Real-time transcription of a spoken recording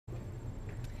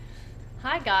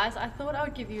Hi guys, I thought I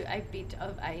would give you a bit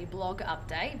of a blog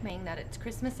update, being that it's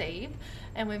Christmas Eve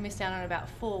and we've missed out on about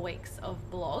 4 weeks of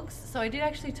blogs. So I did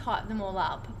actually type them all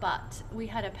up, but we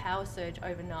had a power surge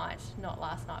overnight, not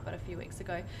last night but a few weeks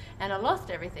ago, and I lost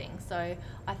everything. So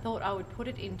I thought I would put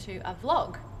it into a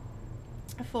vlog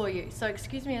for you. So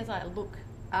excuse me as I look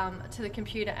to the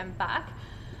computer and back.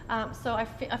 So I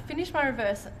finished my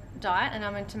reverse diet and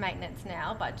I'm into maintenance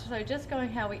now, but so just going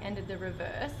how we ended the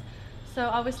reverse. So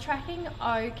I was tracking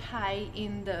okay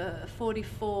in the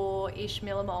 44-ish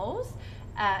millimoles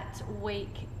at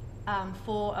week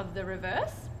 4 of the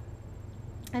reverse.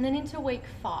 And then into week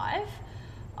 5,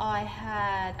 I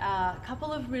had a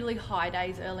couple of really high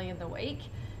days early in the week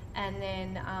and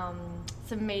then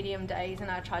some medium days, and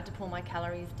I tried to pull my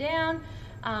calories down.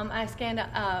 I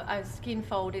skin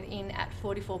folded in at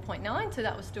 44.9, so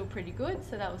that was still pretty good,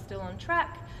 so that was still on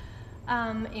track.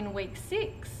 In week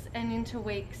 6 and into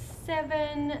week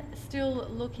 7, still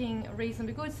looking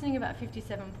reasonably good, sitting about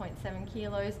 57.7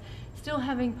 kilos, still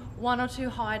having 1 or 2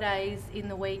 high days in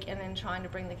the week and then trying to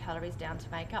bring the calories down to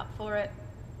make up for it.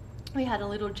 We had a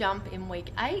little jump in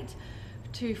week 8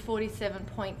 to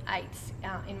 47.8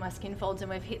 in my skin folds,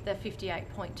 and we've hit the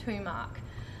 58.2 mark.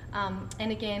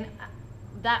 And again,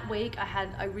 that week I had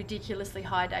a ridiculously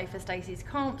high day for Stacey's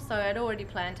comp, so I'd already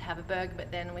planned to have a burger, but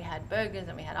then we had burgers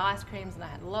and we had ice creams and I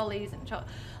had lollies and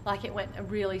like it went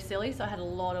really silly, so I had a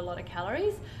lot of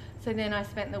calories. So then I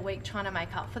spent the week trying to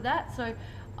make up for that. So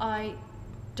I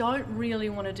don't really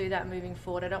want to do that moving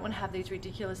forward. I don't want to have these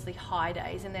ridiculously high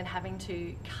days and then having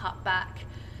to cut back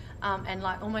and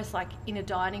like almost like in a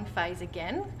dieting phase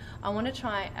again. I want to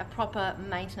try a proper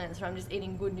maintenance where I'm just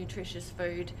eating good nutritious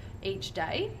food each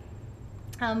day.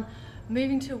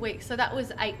 Moving to weeks, so that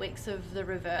was 8 weeks of the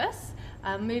reverse.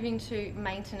 Moving to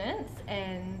maintenance,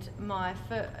 and my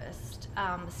first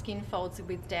skin folds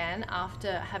with Dan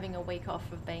after having a week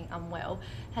off of being unwell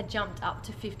had jumped up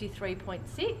to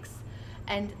 53.6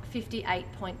 and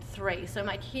 58.3. So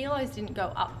my kilos didn't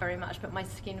go up very much, but my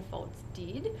skin folds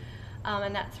did.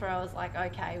 And that's where I was like,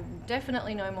 okay,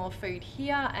 definitely no more food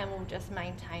here, and we'll just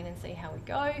maintain and see how we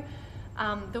go.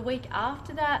 The week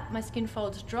after that, my skin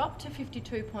folds dropped to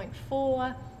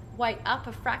 52.4, weight up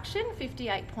a fraction,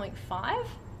 58.5,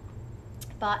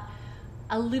 but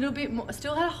a little bit more,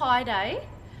 still had a high day,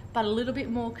 but a little bit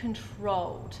more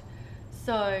controlled.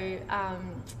 So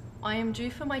I am due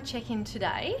for my check-in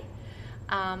today.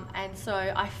 And so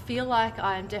I feel like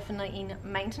I'm definitely in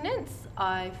maintenance.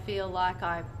 I feel like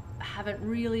I haven't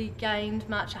really gained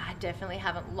much. I definitely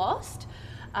haven't lost.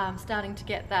 Starting to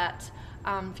get that.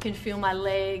 Can feel my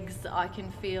legs. I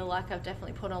can feel like I've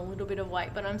definitely put on a little bit of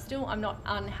weight, but I'm not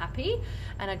unhappy,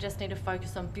 and I just need to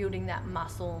focus on building that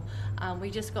muscle.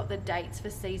 We just got the dates for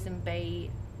season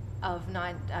B of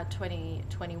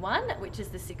 2021, which is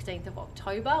the 16th of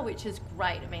October, which is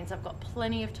great. It means I've got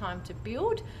plenty of time to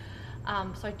build.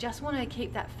 So I just want to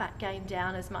keep that fat gain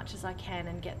down as much as I can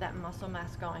and get that muscle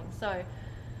mass going. So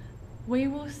we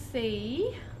will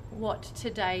see what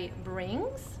today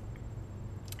brings,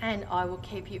 and I will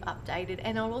keep you updated,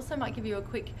 and I'll also might give you a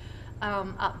quick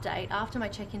update after my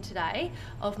check-in today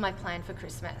of my plan for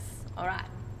Christmas. All right.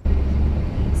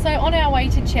 So on our way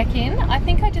to check-in, I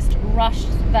think I just rushed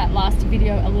that last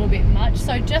video a little bit much.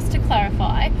 So just to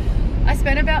clarify, I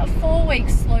spent about 4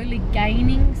 weeks slowly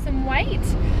gaining some weight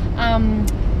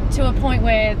to a point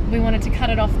where we wanted to cut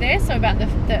it off there, so about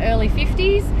the early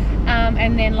 50s.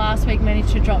 And then last week managed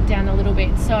to drop down a little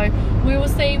bit. So we will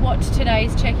see what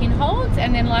today's check-in holds,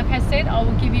 and then like I said, I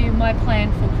will give you my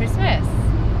plan for Christmas.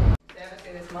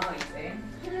 Servicing this Molly, see?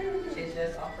 She's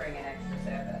just offering an extra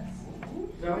service.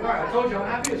 Don't worry, I told you I'm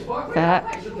happy as fuck. That.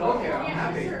 I just don't care, I'm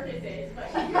happy.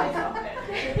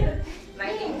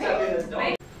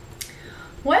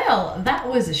 Well, that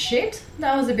was a shit.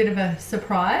 That was a bit of a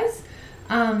surprise.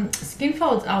 Skin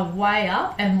folds are way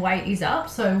up and weight is up.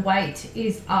 So weight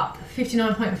is up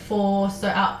 59.4, so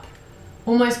up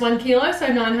almost 1 kilo, so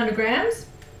 900 grams.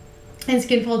 And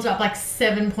skin folds are up like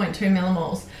 7.2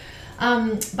 millimoles.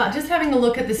 But just having a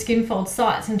look at the skin fold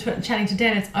sites and chatting to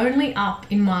Dan, it's only up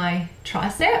in my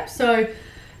tricep. So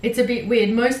it's a bit weird.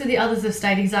 Most of the others have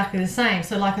stayed exactly the same.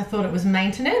 So like I thought it was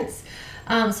maintenance.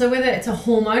 So whether it's a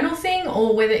hormonal thing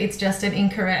or whether it's just an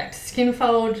incorrect skin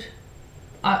fold,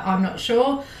 I'm not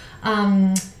sure,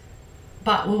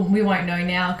 but we won't know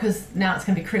now, because now it's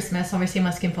going to be Christmas. Obviously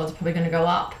my skin folds are probably going to go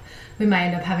up. We may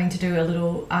end up having to do a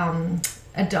little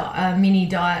a mini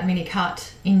diet, mini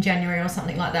cut in January or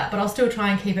something like that, but I'll still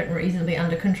try and keep it reasonably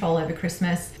under control over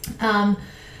Christmas.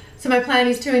 So my plan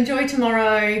is to enjoy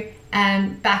tomorrow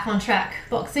and back on track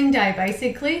Boxing Day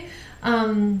basically.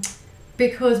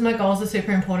 because my goals are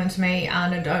super important to me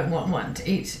and I don't want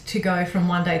it to go from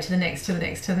one day to the next to the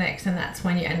next to the next, and that's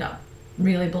when you end up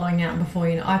really blowing out. Before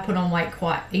you know, I put on weight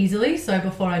quite easily, so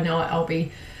before I know it I'll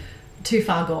be too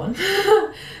far gone.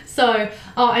 So,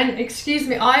 oh, and excuse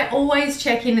me, I always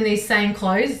check in these same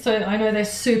clothes, so I know they're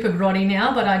super grotty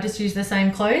now, but I just use the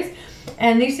same clothes.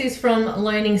 And this is from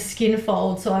learning skin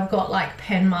folds, so I've got like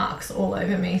pen marks all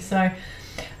over me. So I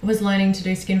was learning to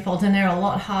do skin folds, and they're a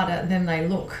lot harder than they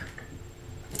look.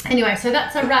 Anyway, so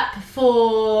that's a wrap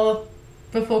for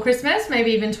before Christmas,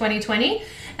 maybe even 2020,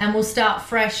 and we'll start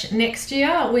fresh next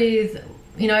year with,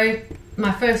 you know,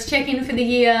 my first check-in for the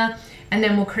year, and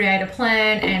then we'll create a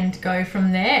plan and go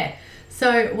from there.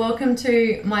 So welcome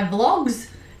to my vlogs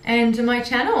and my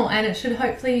channel, and it should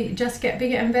hopefully just get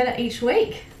bigger and better each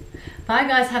week. Bye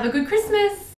guys, have a good Christmas.